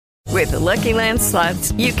With the Lucky Land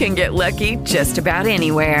Slots, you can get lucky just about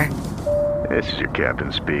anywhere. This is your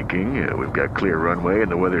captain speaking. We've got clear runway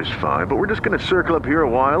and the weather's fine, but we're just going to circle up here a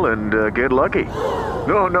while and get lucky.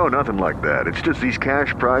 No, nothing like that. It's just these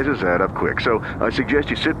cash prizes add up quick. So I suggest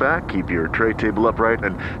you sit back, keep your tray table upright,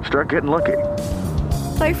 and start getting lucky.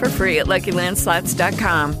 Play for free at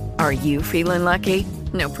LuckyLandSlots.com. Are you feeling lucky?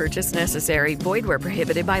 No purchase necessary. Void where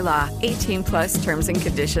prohibited by law. 18 plus terms and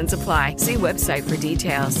conditions apply. See website for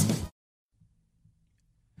details.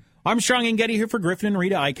 Armstrong and Getty here for Griffin and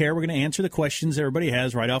Rita Eye Care. We're going to answer the questions everybody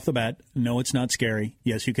has right off the bat. No, it's not scary.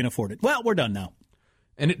 Yes, you can afford it. Well, we're done now.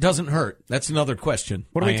 And it doesn't hurt. That's another question.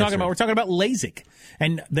 What are we talking about? We're talking about LASIK.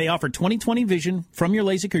 And they offer 20/20 vision from your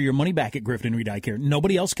LASIK or your money back at Griffin and Reed Eye Care.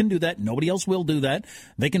 Nobody else can do that. Nobody else will do that.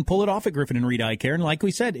 They can pull it off at Griffin and Reed Eye Care. And like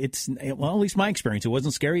we said, well, at least my experience, it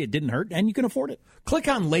wasn't scary. It didn't hurt. And you can afford it. Click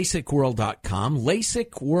on LASIKworld.com,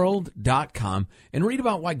 LASIKworld.com, and read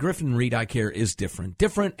about why Griffin and Reed Eye Care is different.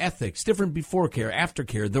 Different ethics, different before care, after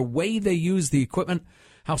care, the way they use the equipment,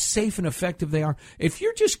 how safe and effective they are. If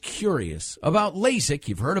you're just curious about LASIK,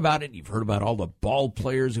 you've heard about it, you've heard about all the ball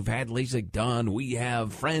players who've had LASIK done, we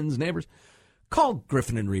have friends, neighbors, call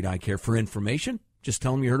Griffin and Reed Eye Care for information. Just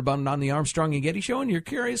tell them you heard about it on the Armstrong and Getty Show and you're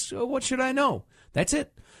curious, what should I know? That's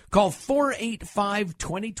it. Call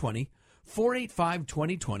 485-2020,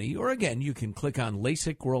 485-2020, or again, you can click on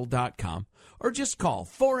LASIKworld.com or just call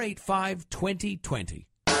 485-2020.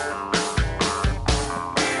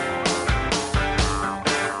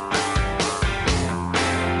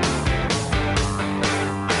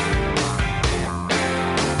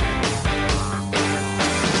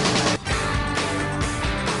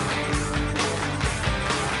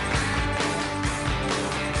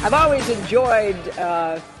 I've always enjoyed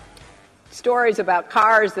stories about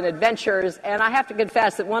cars and adventures, and I have to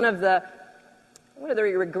confess that one of the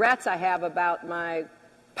regrets I have about my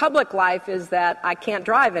public life is that I can't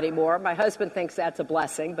drive anymore. My husband thinks that's a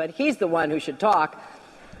blessing, but he's the one who should talk.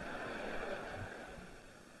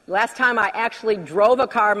 Last time I actually drove a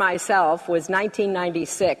car myself was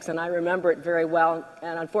 1996, and I remember it very well,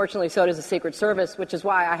 and unfortunately so does the Secret Service, which is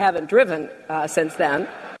why I haven't driven since then.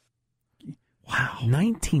 Wow,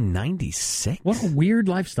 1996? What a weird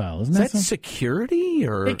lifestyle, isn't that? Is that security?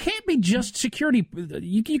 Or it can't be just security.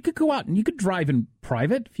 You could go out and you could drive in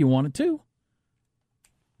private if you wanted to.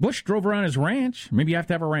 Bush drove around his ranch. Maybe you have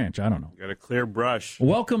to have a ranch. I don't know. Got a clear brush.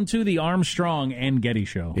 Welcome to the Armstrong and Getty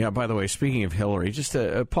Show. Yeah, by the way, speaking of Hillary, just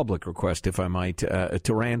a public request, if I might,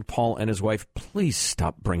 to Rand Paul and his wife, please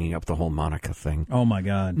stop bringing up the whole Monica thing. Oh, my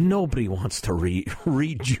God. Nobody wants to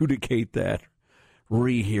re-judicate that,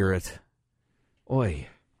 rehear it. Oy,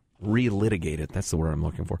 relitigate it. That's the word I'm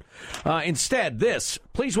looking for. Instead,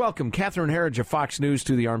 please welcome Catherine Herridge of Fox News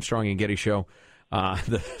to the Armstrong and Getty Show.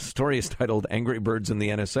 The story is titled Angry Birds in the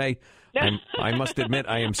NSA. And I must admit,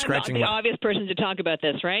 I am scratching I'm not the obvious person to talk about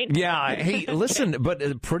this, right? Yeah. Hey, listen,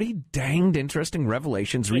 but pretty danged interesting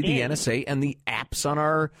revelations. Read the NSA and the apps on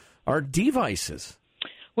our devices.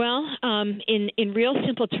 Well, in real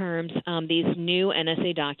simple terms, these new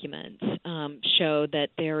NSA documents show that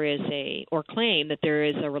there is claim that there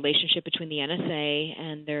is a relationship between the NSA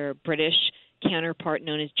and their British counterpart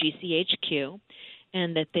known as GCHQ,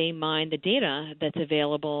 and that they mine the data that's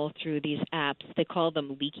available through these apps. They call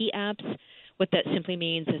them leaky apps. What that simply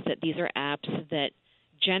means is that these are apps that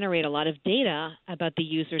generate a lot of data about the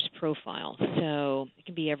user's profile. So it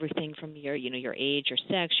can be everything from your age, your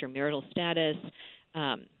sex, your marital status,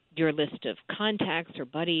 your list of contacts or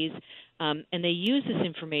buddies, and they use this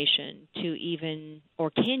information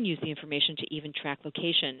can use the information to even track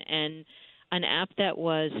location. And an app that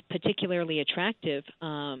was particularly attractive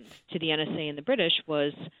to the NSA and the British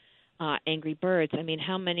was Angry Birds. I mean,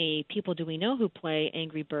 how many people do we know who play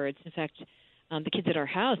Angry Birds? In fact, the kids at our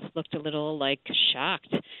house looked a little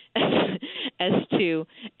shocked as to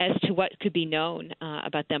what could be known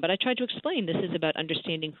about them. But I tried to explain this is about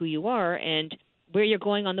understanding who you are and where you're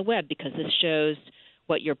going on the web, because this shows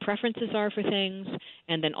what your preferences are for things,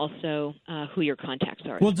 and then also who your contacts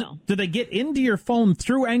are. Well, do they get into your phone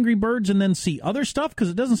through Angry Birds and then see other stuff? Because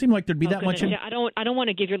it doesn't seem like there'd be that much. Yeah, I don't want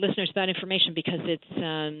to give your listeners bad information because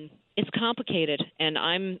it's complicated, and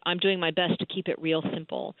I'm doing my best to keep it real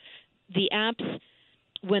simple. The apps,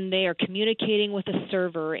 when they are communicating with a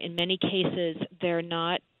server, in many cases they're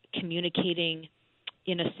not communicating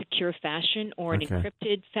in a secure fashion or an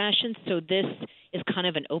encrypted fashion. So this is kind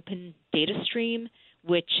of an open data stream,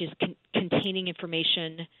 which is containing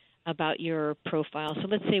information about your profile. So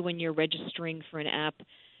let's say when you're registering for an app,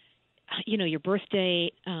 your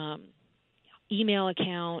birthday, email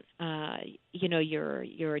account,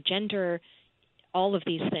 your gender, all of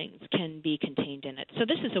these things can be contained in it. So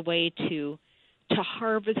this is a way to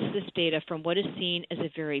harvest this data from what is seen as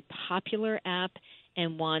a very popular app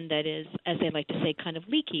and one that is, as they like to say, kind of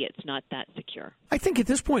leaky. It's not that secure. I think at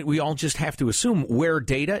this point we all just have to assume where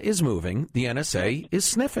data is moving, the NSA is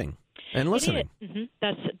sniffing and listening.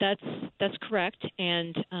 That's correct.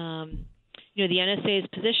 And the NSA's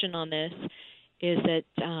position on this is that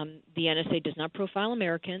the NSA does not profile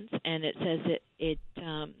Americans, and it says that it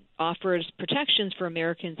offers protections for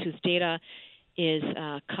Americans whose data is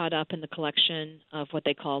caught up in the collection of what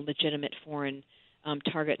they call legitimate foreign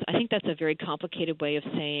targets. I think that's a very complicated way of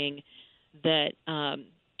saying that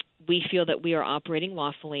we feel that we are operating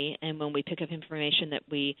lawfully, and when we pick up information that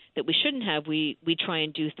we shouldn't have, we try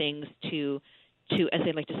and do things to, as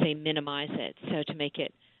they like to say, minimize it, so to make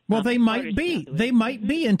it. Well, they might be. They might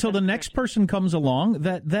be until the next person comes along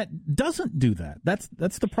that doesn't do that. That's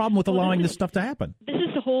the problem with allowing this stuff to happen. This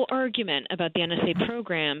is the whole argument about the NSA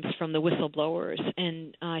programs from the whistleblowers.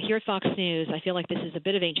 And here at Fox News, I feel like this is a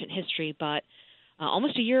bit of ancient history, but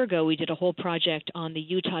almost a year ago we did a whole project on the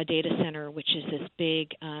Utah Data Center, which is this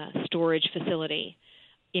big storage facility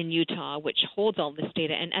in Utah, which holds all this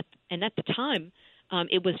data. And at the time,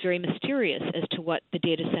 it was very mysterious as to what the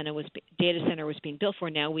data center was being built for.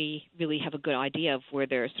 Now we really have a good idea of where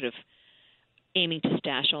they're sort of aiming to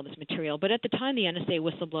stash all this material. But at the time, the NSA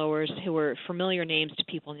whistleblowers, who were familiar names to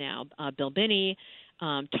people now, Bill Binney,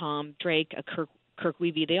 Tom Drake, Kirk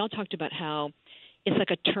Wiebe, they all talked about how it's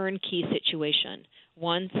like a turnkey situation.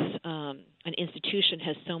 Once an institution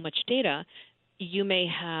has so much data, you may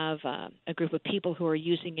have a group of people who are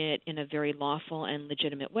using it in a very lawful and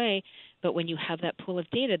legitimate way, but when you have that pool of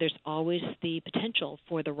data, there's always the potential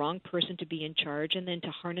for the wrong person to be in charge and then to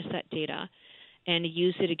harness that data and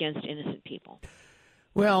use it against innocent people.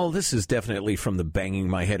 Well, this is definitely from the banging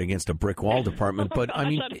my head against a brick wall department, but I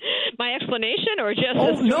mean... My explanation or just...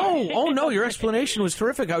 Oh, no, your explanation was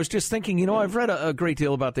terrific. I was just thinking, I've read a great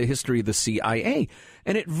deal about the history of the CIA,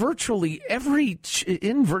 and in virtually every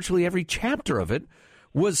chapter of it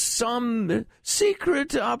was some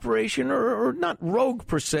secret operation, or not rogue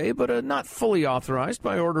per se, but not fully authorized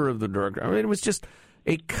by order of the director. I mean, it was just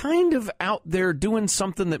a kind of out there doing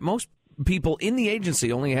something that most people in the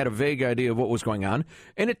agency only had a vague idea of what was going on,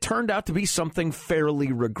 and it turned out to be something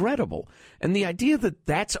fairly regrettable. And the idea that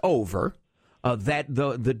that's over, that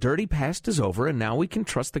the dirty past is over, and now we can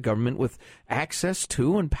trust the government with access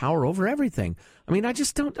to and power over everything. I mean, I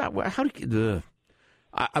just don't. How do you?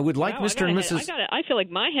 I would like Mr. and Mrs. I feel like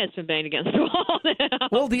my head's been banged against the wall now.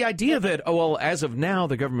 Well, the idea that, as of now,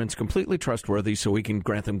 the government's completely trustworthy, so we can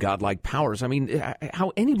grant them godlike powers. I mean,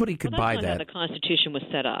 how anybody could buy that? That's not how the Constitution was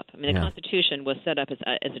set up. I mean, the Constitution was set up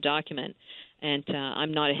as a document, and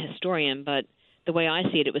I'm not a historian, but the way I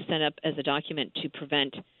see it, it was set up as a document to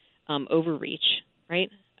prevent overreach,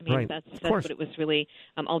 right? I mean, that's what it was really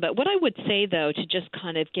all about. What I would say, though, to just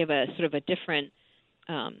kind of give a sort of a different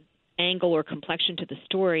angle or complexion to the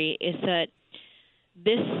story, is that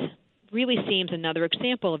this really seems another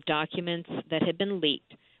example of documents that have been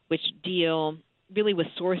leaked, which deal really with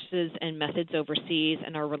sources and methods overseas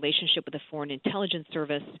and our relationship with the Foreign Intelligence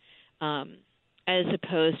Service, as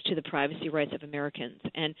opposed to the privacy rights of Americans.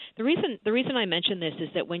 And the reason I mention this is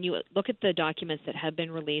that when you look at the documents that have been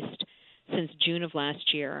released since June of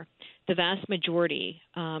last year, the vast majority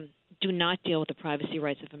do not deal with the privacy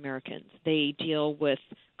rights of Americans. They deal with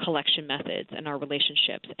collection methods and our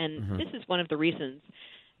relationships. And this is one of the reasons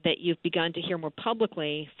that you've begun to hear more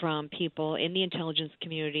publicly from people in the intelligence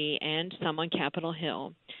community and some on Capitol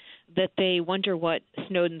Hill that they wonder what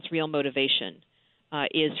Snowden's real motivation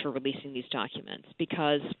is for releasing these documents.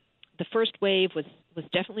 Because the first wave was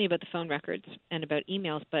definitely about the phone records and about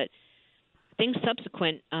emails, but things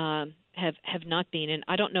subsequent have not been. And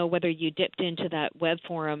I don't know whether you dipped into that web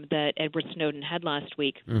forum that Edward Snowden had last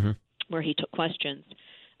week, where he took questions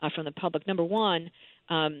from the public. Number one,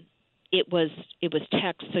 it was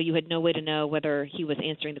text, so you had no way to know whether he was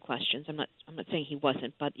answering the questions. I'm not saying he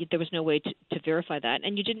wasn't, but there was no way to verify that,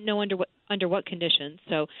 and you didn't know under what conditions.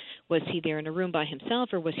 So was he there in a room by himself,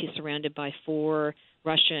 or was he surrounded by 4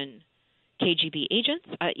 Russian KGB agents?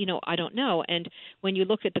 I don't know. And when you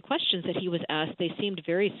look at the questions that he was asked, they seemed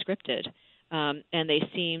very scripted, and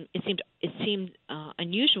it seemed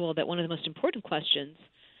unusual that one of the most important questions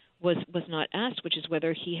was not asked, which is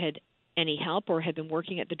whether he had any help or had been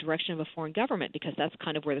working at the direction of a foreign government, because that's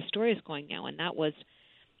kind of where the story is going now, and that was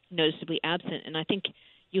noticeably absent. And I think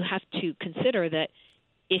you have to consider that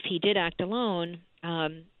if he did act alone,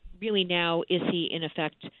 really now is he in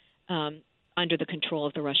effect under the control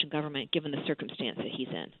of the Russian government, given the circumstance that he's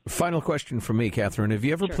in. Final question from me, Catherine. Have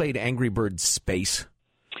you ever played Angry Birds Space?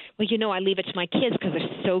 Well, I leave it to my kids because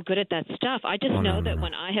they're so good at that stuff. I just know that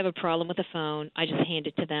when I have a problem with a phone, I just hand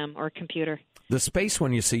it to them or a computer. The space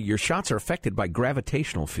when you see your shots are affected by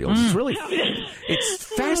gravitational fields. It's really, it's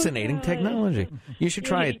fascinating technology. You should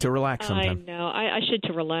try it to relax sometime. I know. I should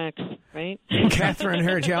to relax, right? Catherine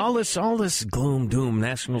Herridge, all this gloom, doom,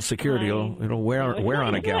 national security, it'll wear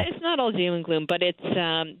on a gal. It's not all doom and gloom, but it's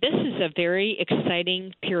this is a very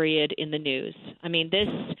exciting period in the news. I mean,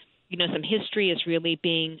 some history is really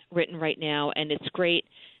being written right now, and it's great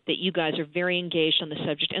that you guys are very engaged on the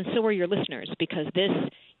subject, and so are your listeners, because this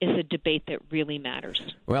is a debate that really matters.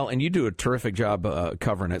 Well, and you do a terrific job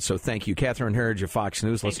covering it, so thank you. Catherine Herridge of Fox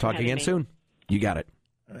News. Let's talk again soon. You got it.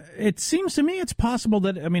 It seems to me it's possible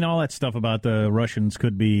that, all that stuff about the Russians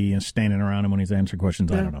could be standing around him when he's answering questions.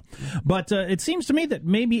 I don't know. But it seems to me that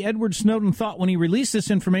maybe Edward Snowden thought when he released this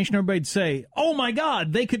information, everybody'd say, oh, my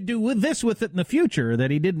God, they could do this with it in the future, that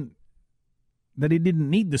he didn't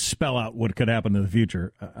need to spell out what could happen in the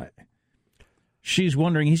future. She's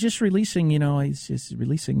wondering, he's just releasing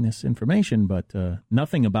this information, but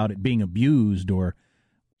nothing about it being abused or...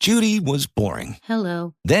 Judy was boring.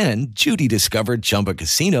 Hello. Then Judy discovered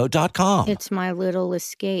ChumbaCasino.com. It's my little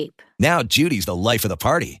escape. Now Judy's the life of the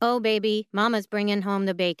party. Oh, baby, mama's bringing home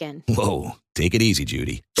the bacon. Whoa, take it easy,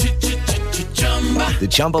 Judy. The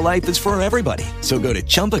Chumba life is for everybody. So go to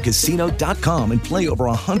ChumbaCasino.com and play over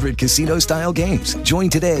 100 casino-style games. Join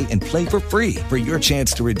today and play for free for your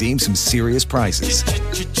chance to redeem some serious prizes.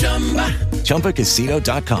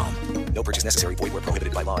 ChumbaCasino.com. No purchase necessary. Void where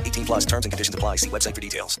prohibited by law. 18+ terms and conditions apply. See website for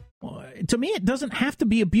details. To me, it doesn't have to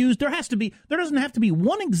be abused. There doesn't have to be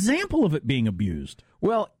one example of it being abused.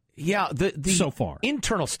 Well, yeah, the so far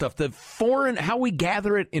internal stuff, the foreign, how we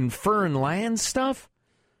gather it in foreign land stuff.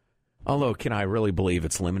 Although, can I really believe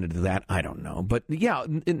it's limited to that? I don't know. But, yeah,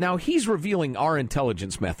 now he's revealing our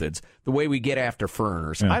intelligence methods, the way we get after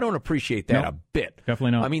foreigners. Yeah. I don't appreciate that a bit.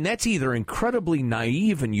 Definitely not. I mean, that's either incredibly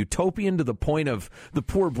naive and utopian to the point of the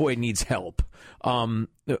poor boy needs help,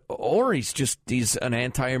 or he's an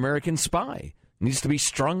anti-American spy. Needs to be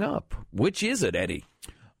strung up. Which is it, Eddie?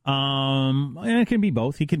 It can be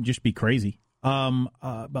both. He can just be crazy.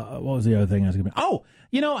 What was the other thing I was going to... Oh,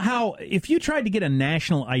 you know how if you tried to get a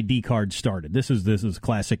national ID card started, this is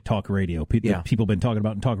classic talk radio. People have been talking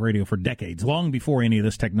about in talk radio for decades, long before any of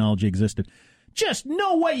this technology existed. Just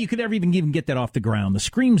no way you could ever even get that off the ground. The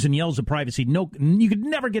screams and yells of privacy, you could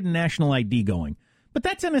never get a national ID going. But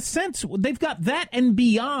that's in a sense, they've got that and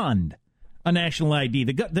beyond a national ID.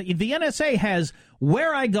 The NSA has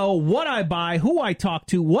where I go, what I buy, who I talk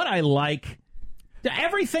to, what I like.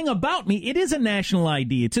 Everything about me, it is a national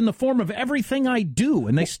ID. It's in the form of everything I do,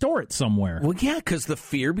 and they store it somewhere. Well, yeah, because the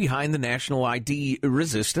fear behind the national ID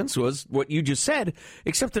resistance was what you just said,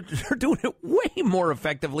 except that they're doing it way more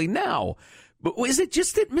effectively now. But is it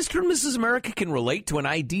just that Mr. and Mrs. America can relate to an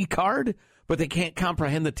ID card, but they can't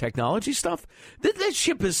comprehend the technology stuff? That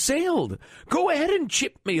ship has sailed. Go ahead and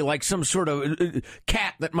chip me like some sort of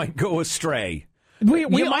cat that might go astray. We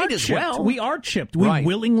might as well. We are chipped. We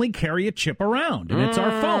willingly carry a chip around, and it's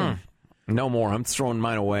our phone. No more. I'm throwing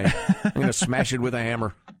mine away. I'm going to smash it with a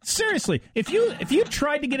hammer. Seriously, if you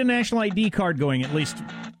tried to get a national ID card going, at least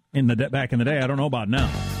back in the day, I don't know about now.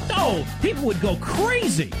 Oh, people would go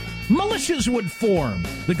crazy. Militias would form.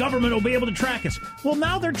 The government will be able to track us. Well,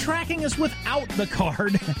 now they're tracking us without the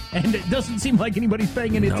card, and it doesn't seem like anybody's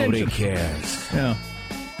paying any attention. Nobody cares. Yeah.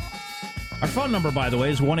 Our phone number, by the way,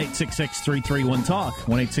 is 1-866-331-TALK.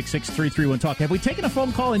 1-866-331-TALK. Have we taken a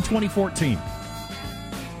phone call in 2014?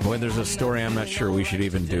 Boy, there's a story I'm not sure we should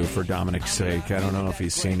even do for Dominic's sake. I don't know if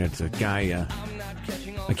he's seen it. A guy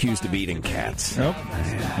accused of eating cats. Oh,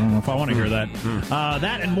 I don't know if I want to hear that.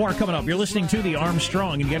 That and more coming up. You're listening to the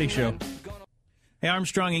Armstrong and Getty Show. Hey,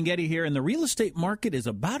 Armstrong and Getty here, and the real estate market is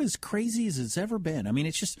about as crazy as it's ever been. I mean,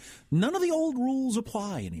 it's just none of the old rules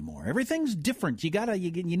apply anymore. Everything's different. You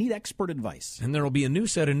need expert advice. And there will be a new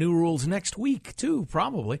set of new rules next week, too,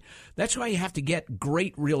 probably. That's why you have to get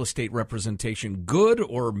great real estate representation. Good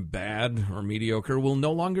or bad or mediocre will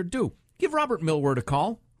no longer do. Give Robert Millward a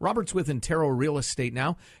call. Robert's with Intero Real Estate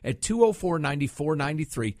now at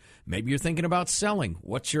 204-9493. Maybe you're thinking about selling.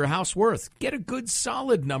 What's your house worth? Get a good,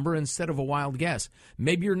 solid number instead of a wild guess.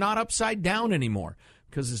 Maybe you're not upside down anymore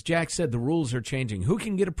because, as Jack said, the rules are changing. Who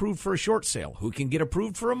can get approved for a short sale? Who can get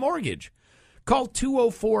approved for a mortgage? Call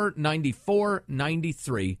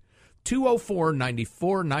 204-9493.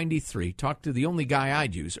 204-9493. Talk to the only guy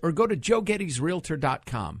I'd use. Or go to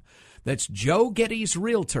joegettysrealtor.com. That's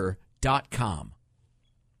joegettysrealtor.com.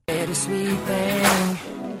 Bittersweet thing,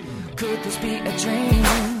 could this be a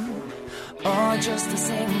dream or just the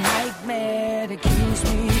same nightmare that keeps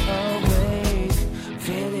me awake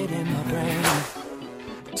feel it in my brain.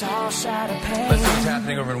 Toss out of pain. Let's see what's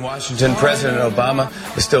happening over in Washington. President Obama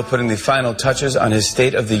is still putting the final touches on his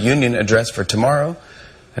State of the Union address for tomorrow.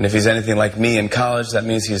 And if he's anything like me in college, that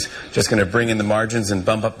means he's just going to bring in the margins and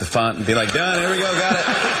bump up the font and be like, done, here we go, got it.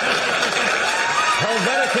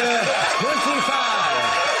 Helvetica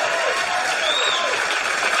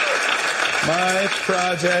 25. My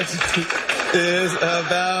project is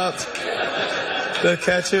about the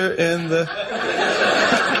catcher in the...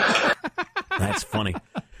 That's funny.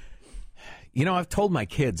 You know, I've told my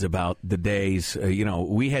kids about the days,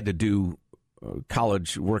 we had to do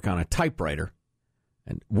college work on a typewriter,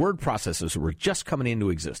 and word processors were just coming into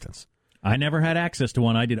existence. I never had access to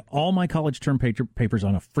one. I did all my college term papers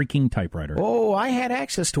on a freaking typewriter. Oh, I had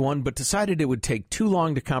access to one, but decided it would take too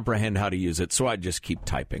long to comprehend how to use it, so I'd just keep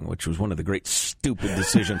typing, which was one of the great stupid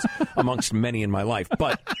decisions amongst many in my life.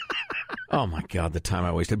 But, oh my God, the time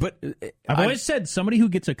I wasted. But I've always said somebody who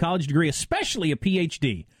gets a college degree, especially a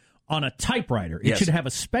PhD, on a typewriter, it should have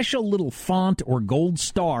a special little font or gold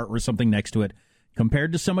star or something next to it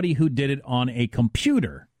compared to somebody who did it on a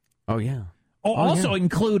computer. Oh, yeah.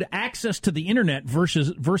 Include access to the internet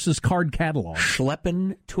versus card catalog.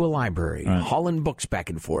 Schlepping to a library, hauling books back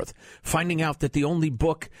and forth, finding out that the only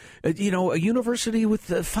book, a university with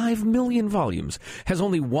 5 million volumes has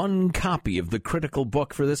only one copy of the critical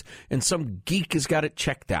book for this, and some geek has got it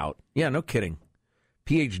checked out. Yeah, no kidding.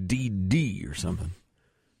 PhD or something.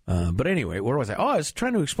 But anyway, where was I? Oh, I was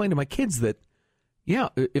trying to explain to my kids that,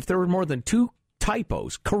 if there were more than 2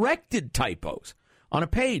 typos, corrected typos, on a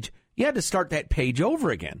page, you had to start that page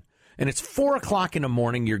over again. And it's 4 o'clock in the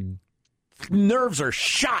morning. Your nerves are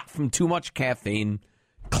shot from too much caffeine.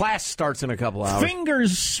 Class starts in a couple hours.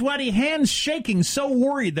 Fingers sweaty, hands shaking, so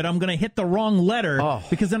worried that I'm going to hit the wrong letter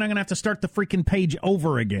because then I'm going to have to start the freaking page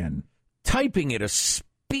over again. Typing at a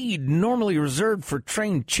speed normally reserved for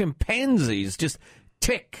trained chimpanzees. Just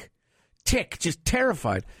tick, tick, just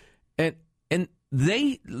terrified. And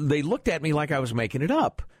they looked at me like I was making it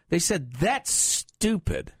up. They said, that's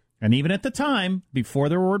stupid. And even at the time, before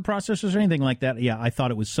there were word processors or anything like that, I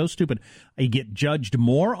thought it was so stupid. You get judged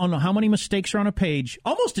more on how many mistakes are on a page,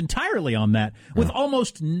 almost entirely on that, with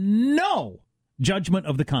almost no judgment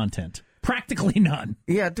of the content. Practically none.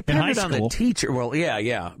 Yeah, it depended on the teacher. Well,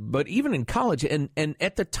 yeah. But even in college, and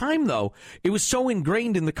at the time, though, it was so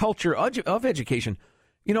ingrained in the culture of education.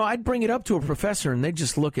 I'd bring it up to a professor, and they'd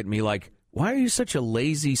just look at me like, why are you such a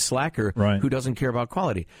lazy slacker who doesn't care about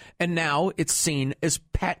quality? And now it's seen as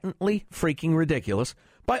patently freaking ridiculous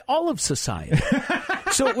by all of society.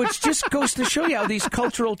 So which just goes to show you how these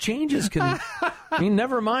cultural changes can...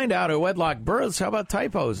 never mind out-of-wedlock births. How about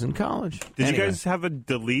typos in college? Did you guys have a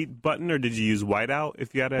delete button, or did you use whiteout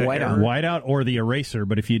if you had a whiteout or the eraser,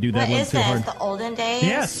 but if you do that one too hard... the olden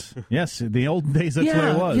days? Yes, the olden days, that's what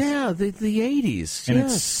it was. Yeah, the 80s. And it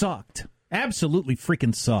sucked. Absolutely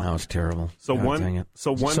freaking sucked. That was terrible. So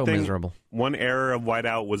miserable. One error of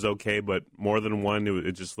whiteout was okay, but more than one,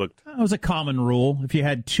 it just looked... It was a common rule. If you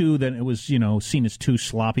had 2, then it was, seen as too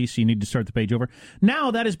sloppy, so you need to start the page over.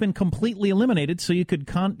 Now that has been completely eliminated, so you could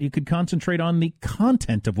concentrate on the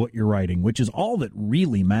content of what you're writing, which is all that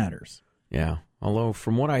really matters. Yeah. Although,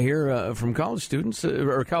 from what I hear from college students,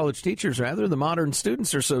 or college teachers, rather, the modern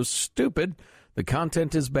students are so stupid... The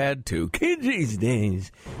content is bad, too. Kids these days,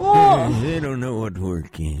 they don't know what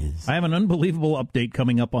work is. I have an unbelievable update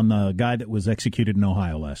coming up on the guy that was executed in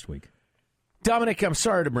Ohio last week. Dominic, I'm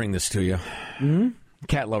sorry to bring this to you. Mm-hmm.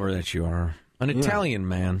 Cat lover that you are. An Italian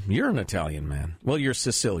man. You're an Italian man. Well, you're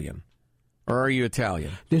Sicilian. Or are you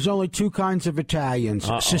Italian? There's only 2 kinds of Italians.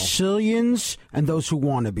 Sicilians and those who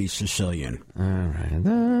want to be Sicilian. All right.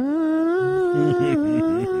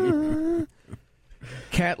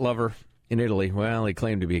 Cat lover. In Italy, well, he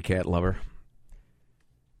claimed to be a cat lover.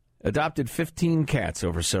 Adopted 15 cats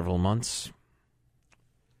over several months.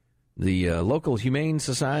 The local humane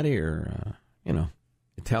society, or,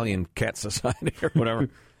 Italian cat society, or whatever,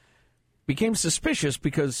 became suspicious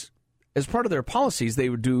because, as part of their policies, they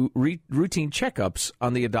would do routine checkups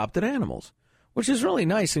on the adopted animals, which is really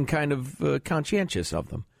nice and kind of conscientious of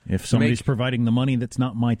them. If somebody's providing the money that's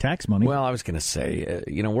not my tax money. Well, I was going to say,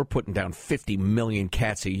 we're putting down 50 million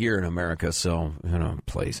cats a year in America, so,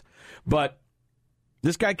 please. But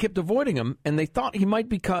this guy kept avoiding them, and they thought he might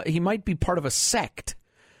be part of a sect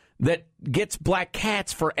that gets black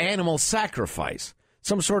cats for animal sacrifice.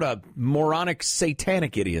 Some sort of moronic,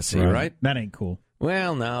 satanic idiocy, right? That ain't cool.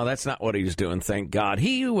 Well, no, that's not what he was doing, thank God.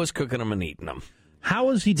 He was cooking them and eating them.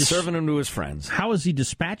 How is he serving them to his friends? How is he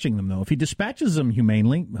dispatching them, though? If he dispatches them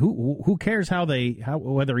humanely, who cares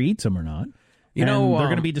whether he eats them or not? They're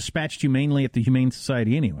going to be dispatched humanely at the Humane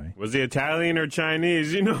Society anyway. Was he Italian or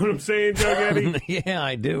Chinese? You know what I'm saying, Joe Getty? Yeah,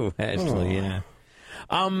 I do, actually, yeah.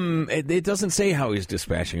 It doesn't say how he's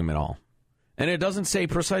dispatching him at all. And it doesn't say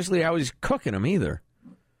precisely how he's cooking him either.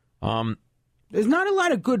 There's not a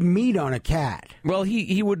lot of good meat on a cat. Well,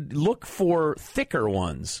 he would look for thicker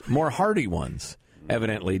ones, more hardy ones,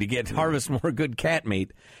 evidently, to harvest more good cat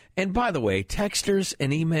meat. And by the way, texters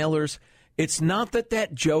and emailers, it's not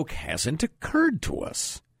that joke hasn't occurred to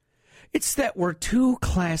us. It's that we're too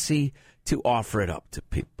classy to offer it up to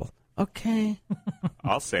people. Okay?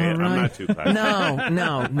 I'll say it. Right. I'm not too classy.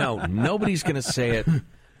 No. Nobody's going to say it.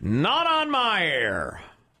 Not on my air.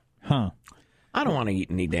 Huh. I don't want to eat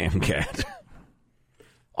any damn cat.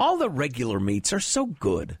 All the regular meats are so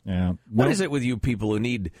good. Yeah. What is it with you people who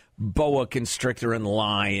need boa constrictor and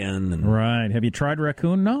lion? Right. Have you tried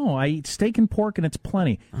raccoon? No. I eat steak and pork, and it's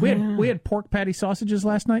plenty. We had pork patty sausages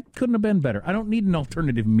last night. Couldn't have been better. I don't need an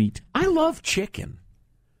alternative meat. I love chicken.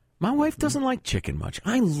 My wife doesn't like chicken much.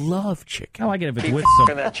 I love chicken. I like it if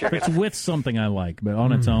it's with something I like, but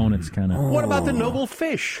on its own, it's kind of... What about the noble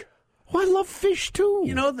fish? Well, I love fish, too.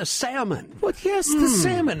 You know, the salmon. Well, yes, the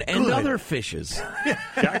salmon and other fishes.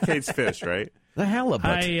 Jack hates fish, right? The halibut.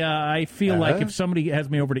 I feel like if somebody has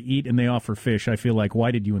me over to eat and they offer fish, I feel like,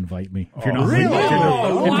 why did you invite me? If you're not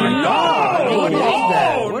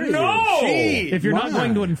if you're not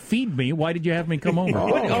going to feed me, why did you have me come over?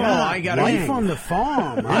 I gotta life on the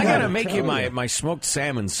farm. I gotta make you my smoked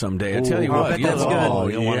salmon someday. I tell you what, that's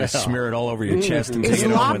good. You'll want to smear it all over your chest and Is take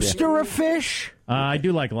it home with you. lobster a fish? I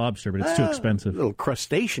do like lobster, but it's too expensive. A little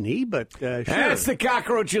crustacean-y, but sure. That's the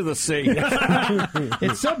cockroach of the sea.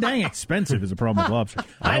 It's so dang expensive is a problem with lobster.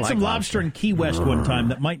 I had some lobster in Key West one time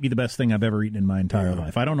that might be the best thing I've ever eaten in my entire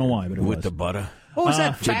life. I don't know why, but it was. With the butter. What was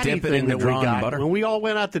that fatty dip it thing in the that we drawn got butter? when we all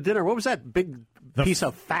went out to dinner? What was that big piece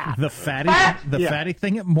of fat? The fatty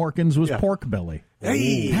thing at Morgan's was pork belly.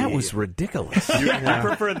 Hey, that was ridiculous. You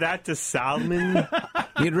prefer that to salmon?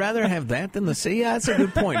 You'd rather have that than the sea? Yeah, that's a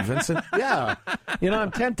good point, Vincent. Yeah. You know,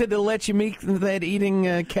 I'm tempted to let you make that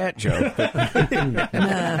eating cat joke.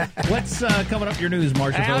 What's coming up in your news,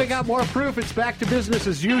 Marshall? And we got more proof. It's back to business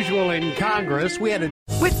as usual in Congress. We had a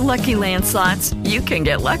With Lucky Land Slots, you can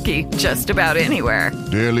get lucky just about anywhere.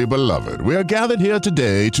 Dearly beloved, we are gathered here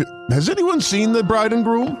today to... Has anyone seen the bride and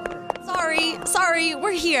groom? Sorry,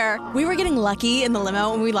 we're here. We were getting lucky in the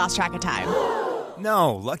limo and we lost track of time.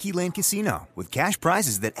 No, Lucky Land Casino, with cash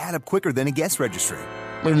prizes that add up quicker than a guest registry.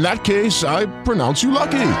 In that case, I pronounce you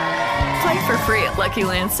lucky. Play for free at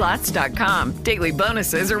LuckyLandSlots.com. Daily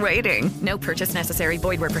bonuses are waiting. No purchase necessary.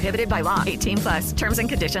 Void where prohibited by law. 18+. Terms and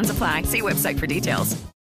conditions apply. See website for details.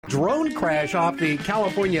 drone crash off the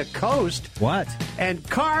California coast. What? And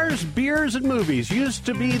cars, beers, and movies used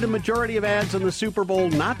to be the majority of ads on the Super Bowl.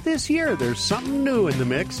 Not this year. There's something new in the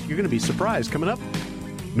mix. You're going to be surprised. Coming up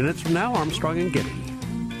minutes from now, Armstrong and Getty.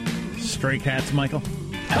 Stray cats, Michael.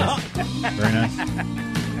 Very nice.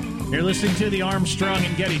 You're listening to the Armstrong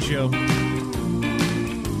and Getty Show.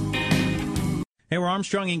 Hey, we're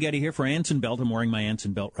Armstrong and Getty here for Anson Belt. I'm wearing my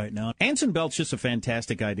Anson Belt right now. Anson Belt's just a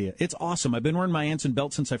fantastic idea. It's awesome. I've been wearing my Anson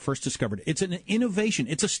Belt since I first discovered it. It's an innovation.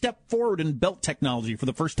 It's a step forward in belt technology for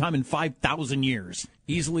the first time in 5,000 years.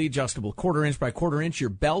 Easily adjustable, quarter-inch by quarter-inch. Your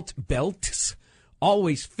belts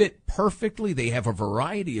always fit perfectly. They have a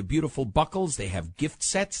variety of beautiful buckles. They have gift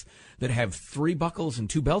sets that have 3 buckles and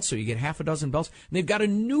 2 belts, so you get half a dozen belts. And they've got a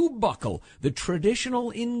new buckle, the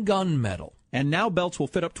traditional in gunmetal. And now belts will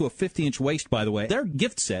fit up to a 50-inch waist, by the way. Their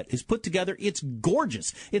gift set is put together. It's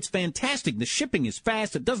gorgeous. It's fantastic. The shipping is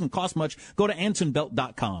fast. It doesn't cost much. Go to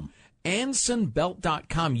AnsonBelt.com.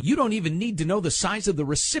 AnsonBelt.com. You don't even need to know the size of the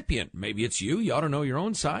recipient. Maybe it's you. You ought to know your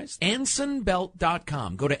own size.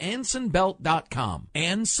 AnsonBelt.com. Go to AnsonBelt.com.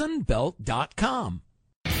 AnsonBelt.com.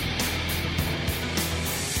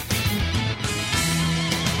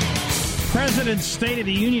 President's State of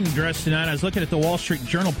the Union address tonight. I was looking at the Wall Street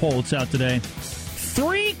Journal poll that's out today.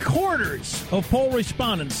 3/4 of poll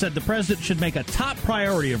respondents said the president should make a top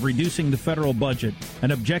priority of reducing the federal budget,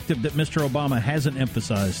 an objective that Mr. Obama hasn't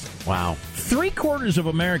emphasized. Wow. 3/4 of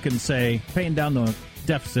Americans say paying down the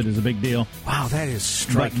deficit is a big deal. Wow, that is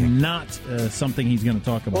striking. But not something he's going to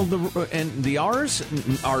talk about. Well, the R's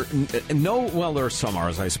are well, there are some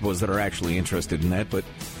R's, I suppose, that are actually interested in that, but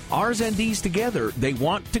R's and D's together, they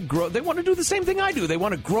want to grow. They want to do the same thing I do. They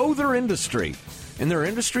want to grow their industry. And their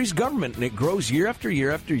industry's government, and it grows year after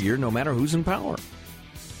year after year, no matter who's in power.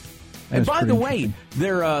 And by the way,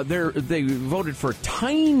 they voted for a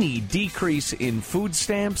tiny decrease in food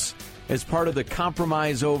stamps as part of the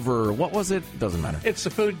compromise over, what was it? Doesn't matter. It's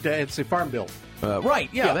the food, it's the farm bill. Right,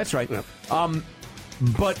 yeah, that's right. Yeah.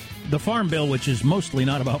 But the farm bill, which is mostly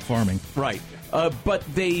not about farming. Right. But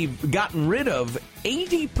they've gotten rid of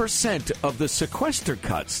 80% of the sequester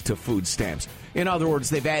cuts to food stamps. In other words,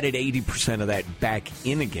 they've added 80% of that back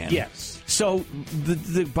in again. Yes. So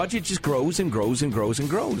the budget just grows and grows and grows and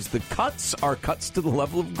grows. The cuts are cuts to the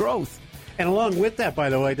level of growth. And along with that, by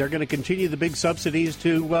the way, they're going to continue the big subsidies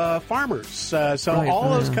to farmers. So Right. all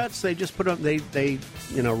those cuts, they just put them, they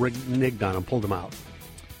reneged on them, pulled them out.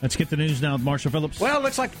 Let's get the news now with Marshall Phillips. Well, it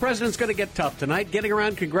looks like the president's going to get tough tonight. Getting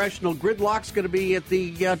around congressional gridlock's going to be at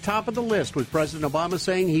the top of the list, with President Obama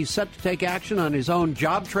saying he's set to take action on his own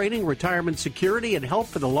job training, retirement security, and help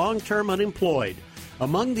for the long-term unemployed.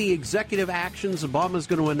 Among the executive actions Obama's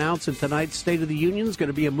going to announce in tonight's State of the Union is going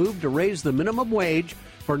to be a move to raise the minimum wage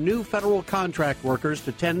for new federal contract workers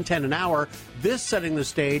to $10.10 an hour, this setting the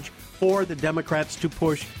stage for the Democrats to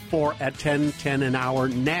push for a $10.10 an hour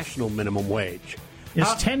national minimum wage. Is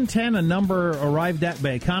 1010 a number arrived at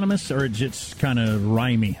by economists, or is it just kind of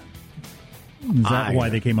rhymey? Is that why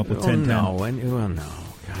they came up with 1010? No.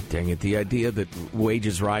 God dang it. The idea that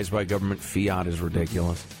wages rise by government fiat is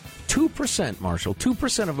ridiculous. 2%, Marshall,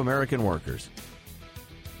 2% of American workers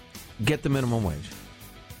get the minimum wage.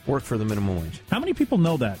 Work for the minimum wage. How many people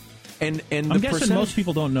know that? And I'm guessing most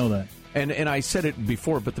people don't know that. And I said it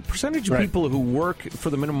before, but the percentage of people who work for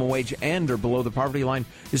the minimum wage and are below the poverty line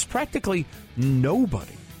is practically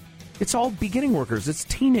nobody. It's all beginning workers. It's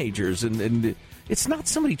teenagers, and it's not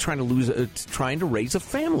somebody trying to raise a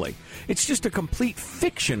family. It's just a complete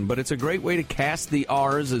fiction, but it's a great way to cast the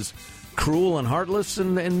R's as cruel and heartless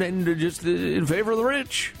and just in favor of the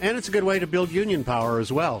rich. And it's a good way to build union power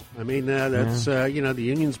as well. I mean, that's, the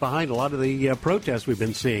union's behind a lot of the protests we've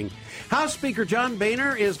been seeing. House Speaker John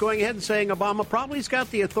Boehner is going ahead and saying Obama probably's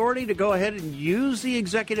got the authority to go ahead and use the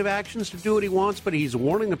executive actions to do what he wants, but he's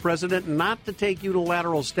warning the president not to take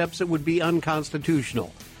unilateral steps that would be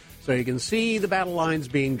unconstitutional. So you can see the battle lines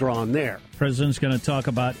being drawn there. President's going to talk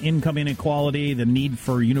about income inequality, the need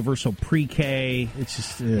for universal pre-K. It's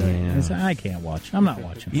just, I can't watch. I'm not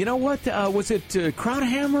watching. You know what? Was it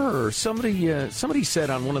Krauthammer or somebody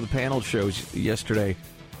said on one of the panel shows yesterday,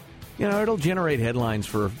 it'll generate headlines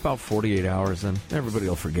for about 48 hours and everybody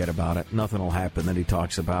will forget about it. Nothing will happen that he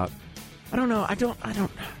talks about. I don't know.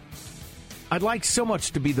 I'd like so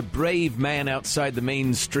much to be the brave man outside the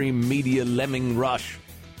mainstream media lemming rush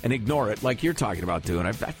and ignore it like you're talking about doing.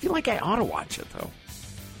 I feel like I ought to watch it, though.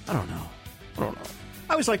 I don't know.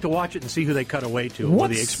 I always like to watch it and see who they cut away to, or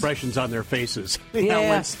the expressions on their faces.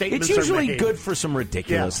 When statements it's usually are made. good for some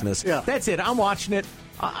ridiculousness. Yeah. That's it. I'm watching it.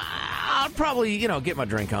 I'll probably, get my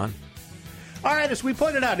drink on. All right, as we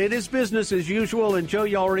pointed out, it is business as usual, and Joe,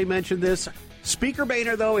 you already mentioned this. Speaker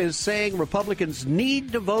Boehner, though, is saying Republicans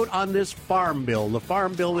need to vote on this farm bill, the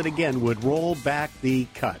farm bill that, again, would roll back the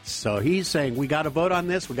cuts. So he's saying we got to vote on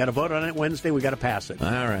this. We got to vote on it Wednesday. We got to pass it.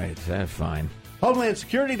 All right, that's fine. Homeland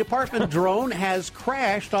Security Department drone has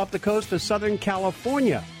crashed off the coast of Southern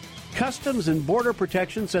California. Customs and Border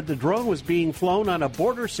Protection said the drone was being flown on a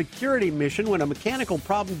border security mission when a mechanical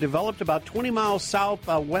problem developed about 20 miles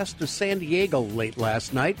southwest of San Diego late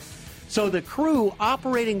last night. So the crew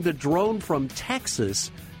operating the drone from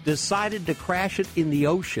Texas decided to crash it in the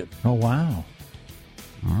ocean. Oh, wow.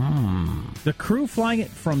 The crew flying it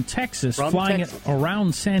from Texas, it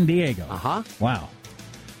around San Diego. Uh-huh. Wow.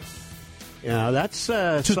 Yeah, that's...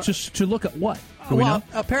 to look at what?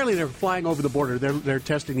 Apparently they're flying over the border. They're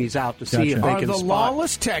testing these out to see if they can spot... Are the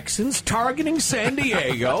lawless Texans targeting San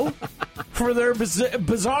Diego for their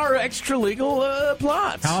bizarre extra-legal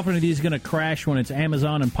plots? How often are these going to crash when it's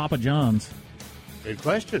Amazon and Papa John's? Good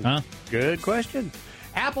question. Huh? Good question.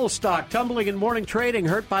 Apple stock tumbling in morning trading,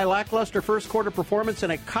 hurt by lackluster first-quarter performance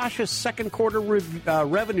and a cautious second-quarter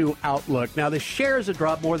revenue outlook. Now, the shares have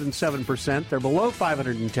dropped more than 7%. They're below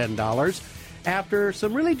 $510 after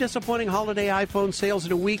some really disappointing holiday iPhone sales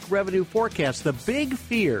and a weak revenue forecast. The big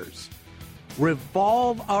fears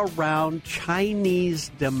revolve around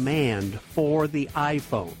Chinese demand for the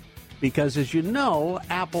iPhone. Because, as you know,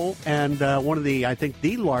 Apple and one of the, I think,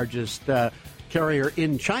 the largest carrier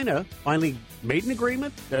in China finally made an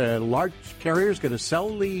agreement. Large carrier is going to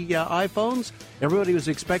sell the iPhones. Everybody was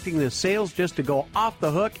expecting the sales just to go off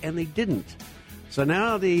the hook, and they didn't. So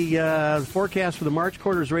now the forecast for the March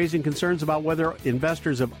quarter is raising concerns about whether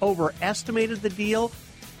investors have overestimated the deal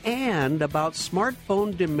and about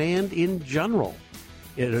smartphone demand in general.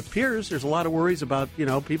 It appears there's a lot of worries about,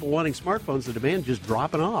 people wanting smartphones, the demand just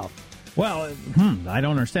dropping off. Well, I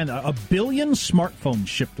don't understand. 1 billion smartphones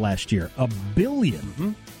shipped last year. 1 billion.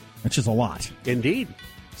 Mm-hmm. Which is a lot. Indeed.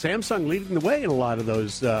 Samsung leading the way in a lot of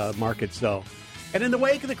those markets, though. And in the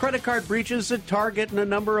wake of the credit card breaches at Target and a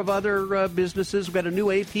number of other businesses, we've got a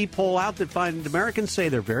new AP poll out that finds Americans say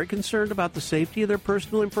they're very concerned about the safety of their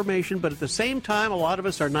personal information, but at the same time, a lot of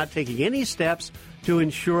us are not taking any steps to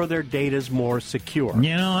ensure their data is more secure.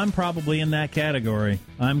 You know, I'm probably in that category.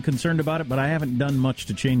 I'm concerned about it, but I haven't done much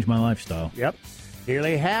to change my lifestyle. Yep.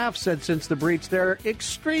 Nearly half said since the breach they're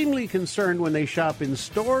extremely concerned when they shop in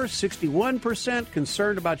stores, 61%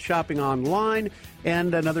 concerned about shopping online,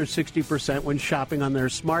 and another 60% when shopping on their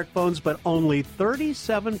smartphones, but only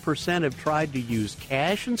 37% have tried to use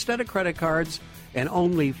cash instead of credit cards, and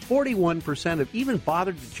only 41% have even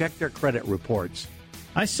bothered to check their credit reports.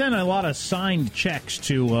 I sent a lot of signed checks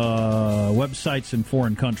to websites in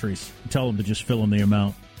foreign countries. Tell them to just fill in the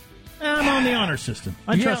amount. I'm on the honor system.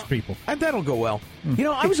 I trust people. That'll go well. You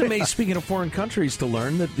know, I was amazed, speaking of foreign countries, to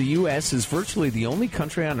learn that the U.S. is virtually the only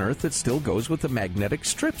country on earth that still goes with the magnetic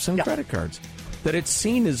strips on credit cards. That it's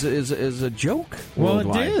seen as a joke. Well,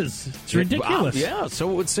 worldwide. it is. It's ridiculous. Yeah, so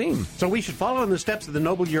it would seem. So we should follow in the steps of the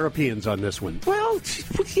noble Europeans on this one. Well,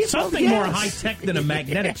 something more high-tech than a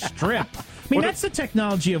magnetic strip. I mean, that's the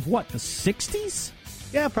technology of what, the 60s?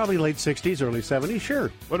 Yeah, probably late 60s, early 70s,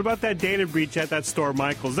 sure. What about that data breach at that store,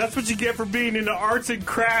 Michaels? That's what you get for being into arts and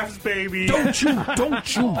crafts, baby. Don't you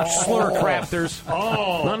slur crafters.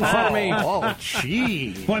 None for me. Oh,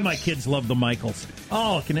 gee. Boy, my kids love the Michaels.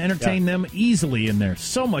 Oh, it can entertain them easily in there.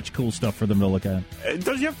 So much cool stuff for them to look at.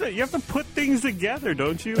 Don't you have to put things together,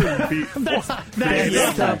 don't you? And be, that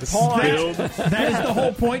is the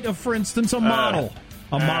whole point of, for instance, a model.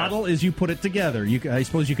 A model is you put it together. I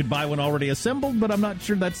suppose you could buy one already assembled, but I'm not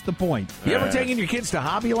sure that's the point. You ever taken your kids to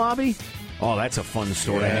Hobby Lobby? Oh, that's a fun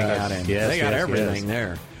store to hang out in. Yes, they got everything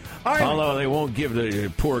there. All right. Although they won't give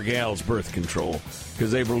the poor gals birth control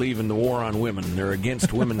because they believe in the war on women. They're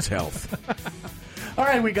against women's health. All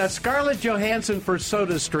right, we got Scarlett Johansson for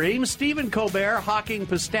SodaStream, Stephen Colbert hawking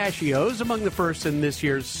pistachios among the first in this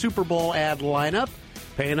year's Super Bowl ad lineup.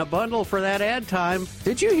 Paying a bundle for that ad time.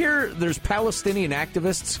 Did you hear there's Palestinian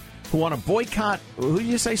activists who want to boycott, who did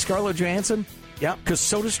you say, Scarlett Johansson? Yeah. Because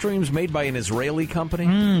SodaStream's made by an Israeli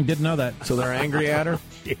company. Didn't know that. So they're angry at her?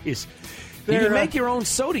 Jeez. You can make your own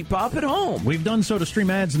soda pop at home. We've done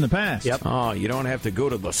SodaStream ads in the past. Yep. Oh, you don't have to go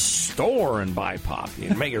to the store and buy pop. You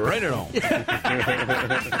can make it right at home.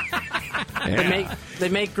 They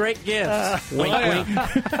make great gifts. Wink, wink.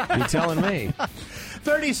 You telling me?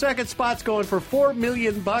 30-second spots going for $4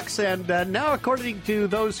 million, and now, according to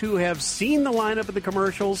those who have seen the lineup of the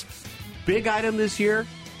commercials, big item this year: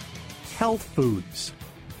 health foods.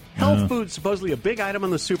 Health foods supposedly a big item on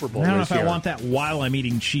the Super Bowl. I don't know this if year. I want that while I'm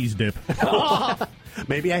eating cheese dip.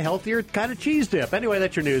 Maybe a healthier kind of cheese dip. Anyway,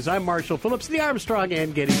 that's your news. I'm Marshall Phillips, the Armstrong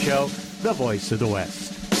and Getty Show, the voice of the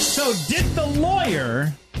West. So did the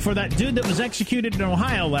lawyer for that dude that was executed in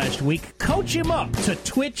Ohio last week coach him up to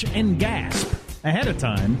twitch and gasp ahead of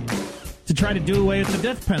time to try to do away with the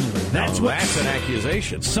death penalty? That's an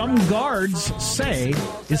accusation. Some guards say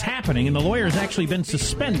is happening, and the lawyer has actually been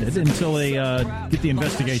suspended until they get the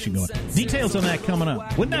investigation going. Details on that coming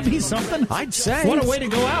up. Wouldn't that be something? I'd say. What a way to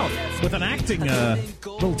go out with an acting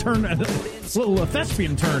little turn, little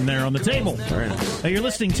thespian turn there on the table. Very nice. You're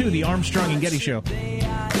listening to the Armstrong and Getty Show.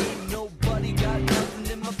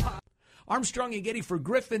 Armstrong and Getty for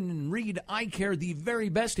Griffin and Reed Eye Care, the very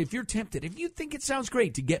best. If you're tempted, if you think it sounds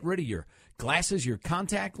great to get rid of your glasses, your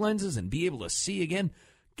contact lenses, and be able to see again,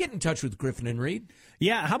 get in touch with Griffin and Reed.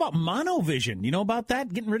 Yeah, how about monovision? You know about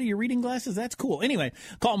that? Getting rid of your reading glasses? That's cool. Anyway,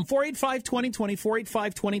 call them 485-2020,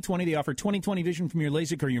 485-2020. They offer 20/20 vision from your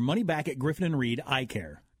LASIK or your money back at Griffin and Reed Eye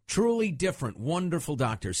Care. Truly different, wonderful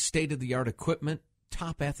doctors, state-of-the-art equipment,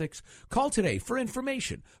 top ethics. Call today for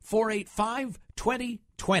information,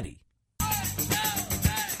 485-2020.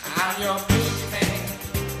 I'm your blues man,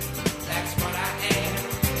 that's what I am.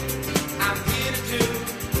 I'm here to do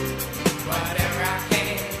whatever I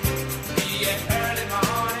can. Be it early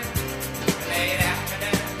morning, late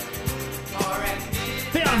afternoon, or at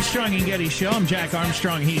midnight. The Armstrong and Getty Show. I'm Jack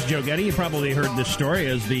Armstrong. He's Joe Getty. You probably heard this story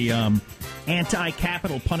as the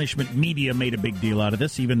anti-capital punishment media made a big deal out of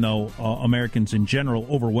this, even though Americans in general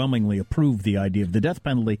overwhelmingly approve the idea of the death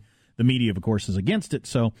penalty. The media, of course, is against it,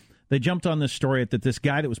 so they jumped on this story that this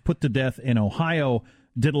guy that was put to death in Ohio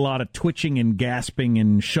did a lot of twitching and gasping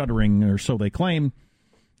and shuddering, or so they claim,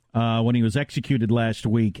 when he was executed last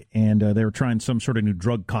week. And they were trying some sort of new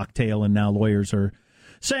drug cocktail, and now lawyers are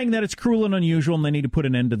saying that it's cruel and unusual, and they need to put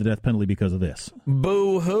an end to the death penalty because of this.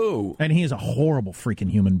 Boo-hoo. And he is a horrible freaking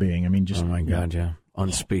human being. I mean, just... Oh, my God, yeah.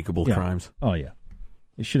 Unspeakable crimes. Oh, yeah.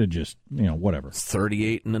 He should have just, whatever.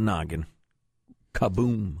 38 in the noggin.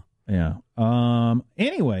 Kaboom. Yeah.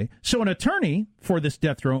 Anyway, so an attorney for this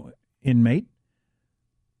death row inmate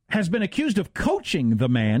has been accused of coaching the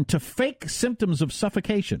man to fake symptoms of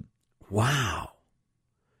suffocation. Wow.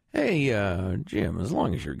 Hey, Jim, as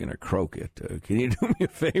long as you're going to croak it, can you do me a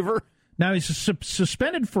favor? Now, he's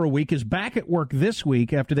suspended for a week, is back at work this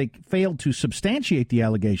week after they failed to substantiate the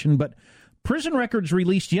allegation, but prison records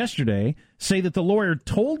released yesterday say that the lawyer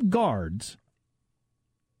told guards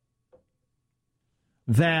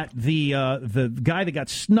that the guy that got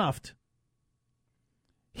snuffed,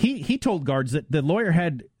 he told guards that the lawyer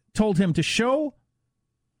had told him to show,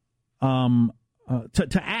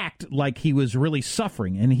 to act like he was really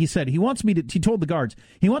suffering. And he said, he told the guards,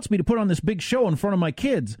 he wants me to put on this big show in front of my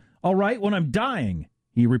kids, all right, when I'm dying.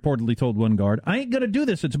 He reportedly told one guard, I ain't going to do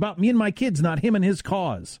this. It's about me and my kids, not him and his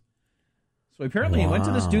cause. So apparently he went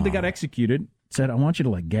to this dude that got executed, said, I want you to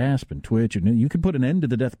like gasp and twitch, and you can put an end to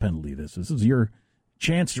the death penalty. This is your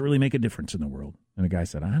chance to really make a difference in the world. And the guy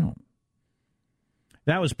said, I don't.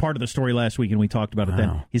 That was part of the story last week, and we talked about it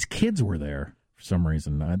then. His kids were there for some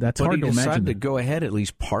reason. That's hard to imagine. But he decided to go ahead at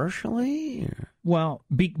least partially? Or? Well,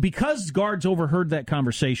 because guards overheard that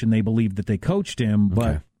conversation, they believed that they coached him,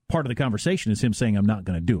 but part of the conversation is him saying, I'm not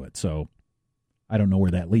going to do it. So I don't know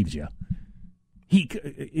where that leaves you.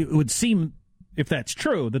 It would seem, if that's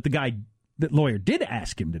true, that that lawyer did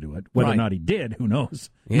ask him to do it. Whether or not he did, who knows?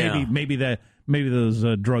 Yeah. Maybe those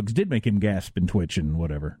drugs did make him gasp and twitch and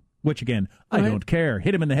whatever. Which, again, I don't care.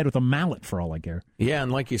 Hit him in the head with a mallet for all I care. Yeah,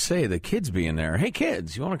 and like you say, the kids being there. Hey,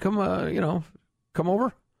 kids, you want to come, come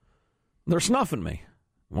over? They're snuffing me.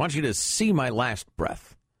 I want you to see my last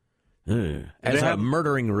breath. As a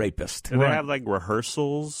murdering rapist. Did they have, like,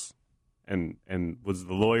 rehearsals? And was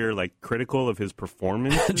the lawyer, like, critical of his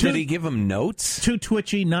performance? Did he give him notes? Too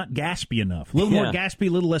twitchy, not gaspy enough. A little more gaspy, a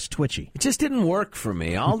little less twitchy. It just didn't work for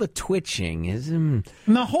me. All the twitching is... And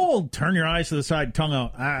the whole turn your eyes to the side, tongue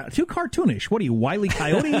out, too cartoonish. What are you, Wile E.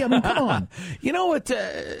 Coyote? I mean, come on. You know what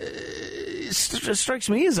strikes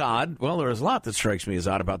me as odd? Well, there's a lot that strikes me as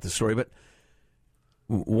odd about this story, but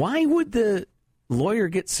why would the lawyer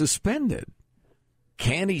get suspended?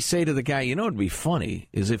 Can he say to the guy, it'd be funny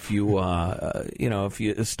is if you, if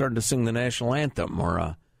you started to sing the national anthem or,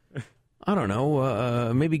 I don't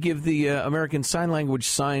know, maybe give the American Sign Language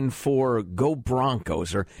sign for Go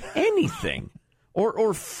Broncos or anything.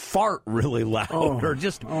 Or fart really loud or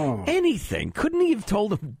just anything. Couldn't he have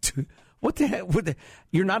told him to, what the heck?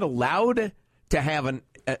 You're not allowed to have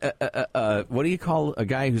what do you call a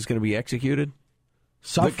guy who's going to be executed?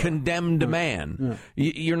 The condemned man.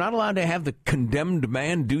 Yeah. You're not allowed to have the condemned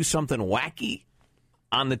man do something wacky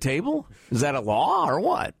on the table? Is that a law or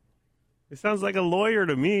what? It sounds like a lawyer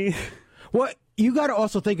to me. Well, you got to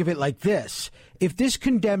also think of it like this. If this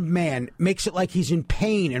condemned man makes it like he's in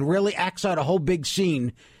pain and really acts out a whole big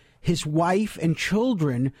scene, his wife and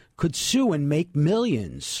children could sue and make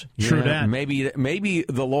millions. True that. Maybe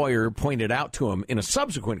the lawyer pointed out to him in a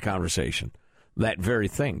subsequent conversation that very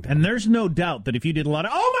thing. And there's no doubt that if you did a lot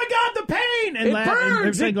of, oh my God, the pain! And it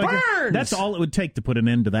burns! That's all it would take to put an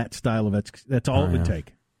end to that style of that's all it would take.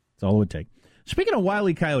 That's all it would take. Speaking of Wile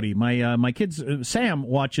E. Coyote, my kids, Sam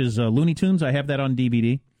watches Looney Tunes. I have that on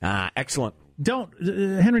DVD. Excellent.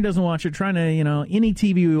 Henry doesn't watch it. Trying to, any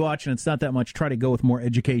TV we watch, and it's not that much, try to go with more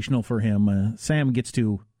educational for him. Sam gets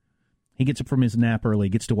up from his nap early,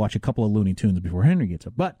 gets to watch a couple of Looney Tunes before Henry gets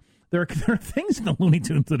up. But there are things in the Looney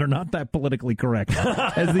Tunes that are not that politically correct,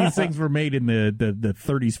 as these things were made in the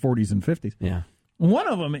 30s, 40s, and 50s. Yeah. One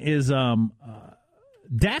of them is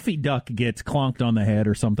Daffy Duck gets clonked on the head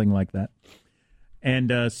or something like that.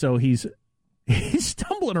 And so he's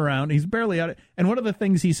stumbling around. He's barely out. And one of the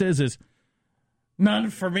things he says is, "None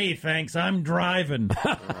for me, thanks. I'm driving."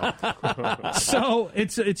 So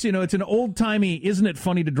it's an old timey, isn't it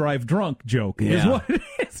funny to drive drunk joke is what it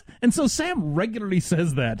is. And so Sam regularly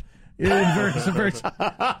says that. Do you need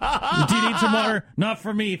some water? Not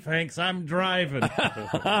for me, thanks. I'm driving.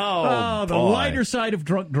 The lighter side of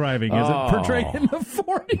drunk driving is it portrayed in the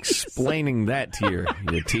 40s. Explaining that to your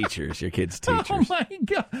teachers, your kids' teachers. Oh, my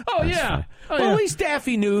God. Oh, yeah. Well, at least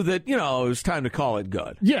Daffy knew that, it was time to call it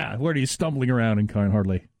good. Yeah, where he's stumbling around and can't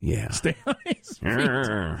hardly stay on his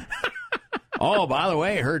feet. Oh, by the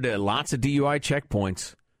way, I heard lots of DUI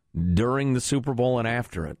checkpoints during the Super Bowl and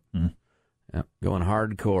after it. Yep, going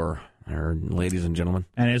hardcore. Ladies and gentlemen.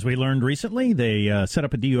 And as we learned recently, they set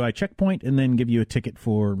up a DUI checkpoint and then give you a ticket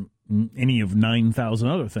for any of 9,000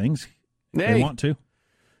 other things they want to.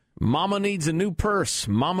 Mama needs a new purse.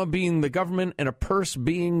 Mama being the government and a purse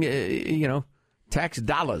being, tax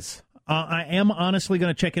dollars. I am honestly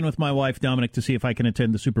going to check in with my wife, Dominic, to see if I can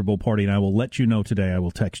attend the Super Bowl party, and I will let you know today. I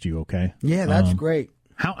will text you, okay? Yeah, that's great.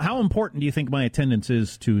 How important do you think my attendance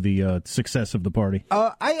is to the success of the party?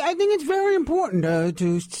 I think it's very important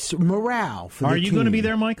to morale for the team. Are you going to be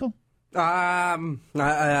there, Michael? Yeah,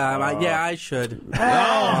 I should.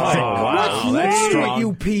 What's wrong with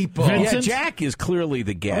you people? Vincent? Yeah, Jack is clearly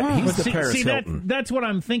the get. He's the Paris Hilton. That's what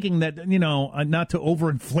I'm thinking. That not to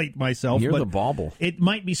overinflate myself. You're but the bauble. It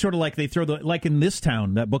might be sort of like they throw like in This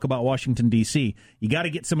Town, that book about Washington D.C. You got to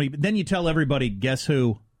get somebody. Then you tell everybody, guess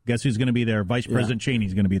who? Guess who's going to be there? Vice President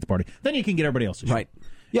Cheney's going to be at the party. Then you can get everybody else to show. Right.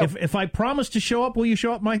 Yeah. If I promise to show up, will you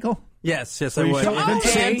show up, Michael? Yes, I Will would. you show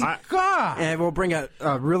up? And we'll bring a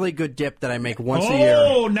really good dip that I make once a year.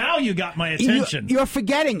 Oh, now you got my attention. You're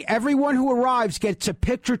forgetting everyone who arrives gets a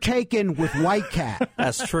picture taken with White Cat.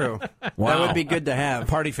 That's true. Wow. That would be good to have.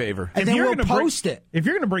 Party favor. And then we'll post it. If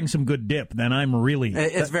you're going to bring some good dip, then I'm really...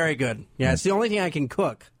 It's very good. Yeah, it's the only thing I can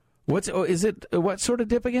cook. What sort of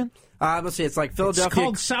dip again? Let's see. It's like Philadelphia. It's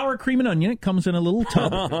called sour cream and onion. It comes in a little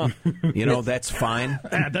tub. That's fine.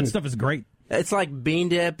 That stuff is great. It's like bean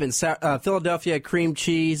dip and Philadelphia cream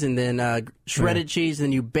cheese, and then shredded cheese, and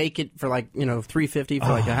then you bake it for like $3.50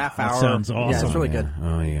 for like a half hour. That sounds awesome. Yeah, it's really good.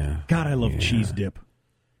 Oh yeah. God, I love cheese dip.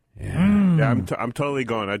 Yeah, yeah I'm totally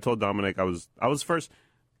going. I told Dominic I was first.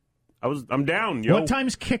 I'm down. Yo. What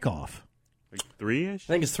time's kickoff? Like 3-ish?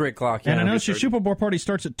 I think it's 3 o'clock. And I know your Super Bowl party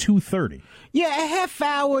starts at 2:30. Yeah, a half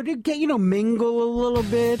hour to get mingle a little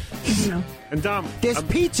bit. And Dom, there's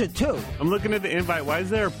pizza too. I'm looking at the invite. Why is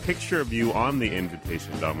there a picture of you on the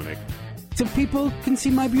invitation, Dominic? So people can see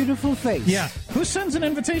my beautiful face. Yeah. Who sends an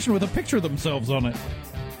invitation with a picture of themselves on it?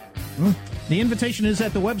 The invitation is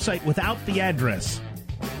at the website without the address.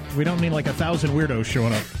 We don't need like 1,000 weirdos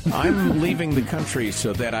showing up. I'm leaving the country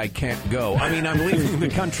so that I can't go. I mean, I'm leaving the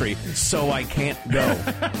country so I can't go.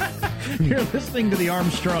 You're listening to the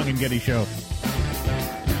Armstrong and Getty Show.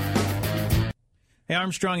 Hey,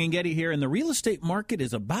 Armstrong and Getty here, and the real estate market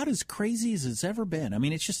is about as crazy as it's ever been. I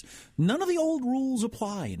mean, it's just none of the old rules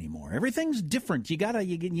apply anymore. Everything's different. You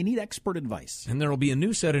need expert advice. And there will be a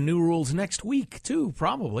new set of new rules next week, too,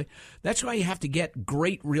 probably. That's why you have to get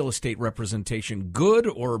great real estate representation. Good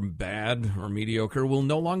or bad or mediocre will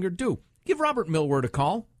no longer do. Give Robert Millward a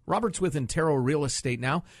call. Robert's with Intero Real Estate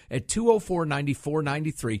now at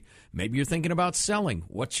 204-9493. Maybe you're thinking about selling.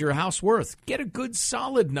 What's your house worth? Get a good,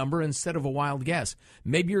 solid number instead of a wild guess.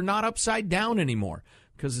 Maybe you're not upside down anymore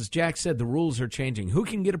because, as Jack said, the rules are changing. Who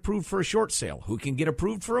can get approved for a short sale? Who can get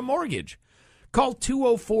approved for a mortgage? Call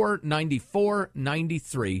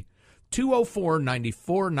 204-9493.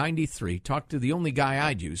 204-9493. Talk to the only guy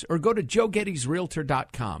I'd use. Or go to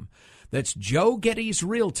joegettysrealtor.com. That's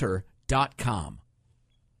joegettysrealtor.com.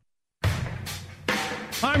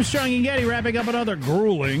 Armstrong and Getty wrapping up another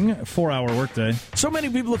grueling 4-hour workday. So many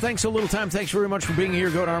people have thanked so little time. Thanks very much for being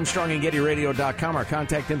here. Go to ArmstrongandGettyRadio.com. Our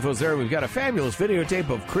contact info's there. We've got a fabulous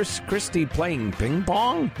videotape of Christie playing ping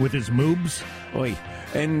pong. With his moobs. Oy.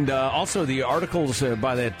 And also the articles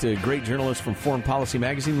by that great journalist from Foreign Policy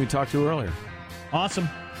Magazine we talked to earlier. Awesome.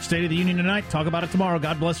 State of the Union tonight. Talk about it tomorrow.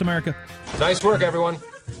 God bless America. Nice work, everyone.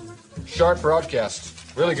 Sharp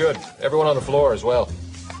broadcast. Really good. Everyone on the floor as well.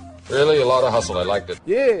 Really a lot of hustle. I liked it.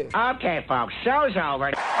 Yeah. Okay, folks. Show's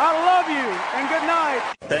over. I love you, and good night.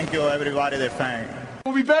 Thank you, everybody that sang.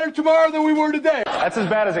 We'll be better tomorrow than we were today. That's as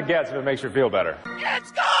bad as it gets if it makes you feel better.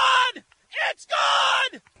 It's gone! It's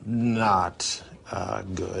gone! Not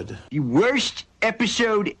good. The worst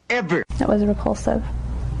episode ever. It was repulsive.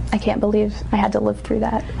 I can't believe I had to live through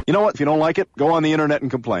that. You know what? If you don't like it, go on the internet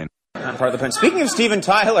and complain. Not part of the point. Speaking of Steven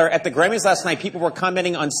Tyler, at the Grammys last night, people were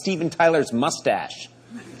commenting on Steven Tyler's mustache.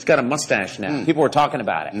 He's got a mustache now. People were talking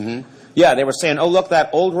about it. Mm-hmm. Yeah, they were saying, oh, look, that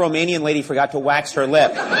old Romanian lady forgot to wax her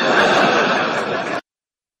lip.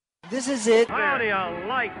 This is it. How do you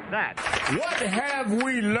like that? What have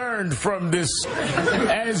we learned from this?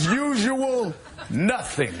 As usual,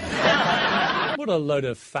 nothing. What a load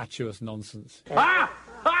of fatuous nonsense. And that's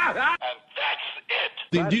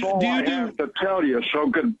it. That's all I have to tell you, so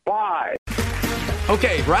goodbye.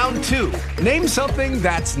 Okay, round 2. Name something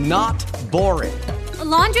that's not boring. A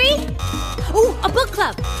laundry? Ooh, a book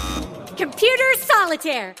club. Computer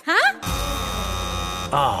solitaire, huh?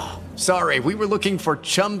 Ah, sorry, we were looking for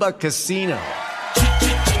Chumba Casino.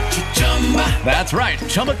 That's right,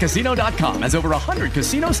 ChumbaCasino.com has over 100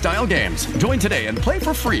 casino-style games. Join today and play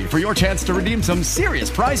for free for your chance to redeem some serious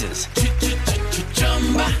prizes.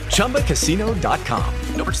 ChumbaCasino.com.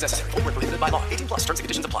 No purchase necessary. Void where prohibited by law. 18+ terms and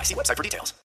conditions apply. See website for details.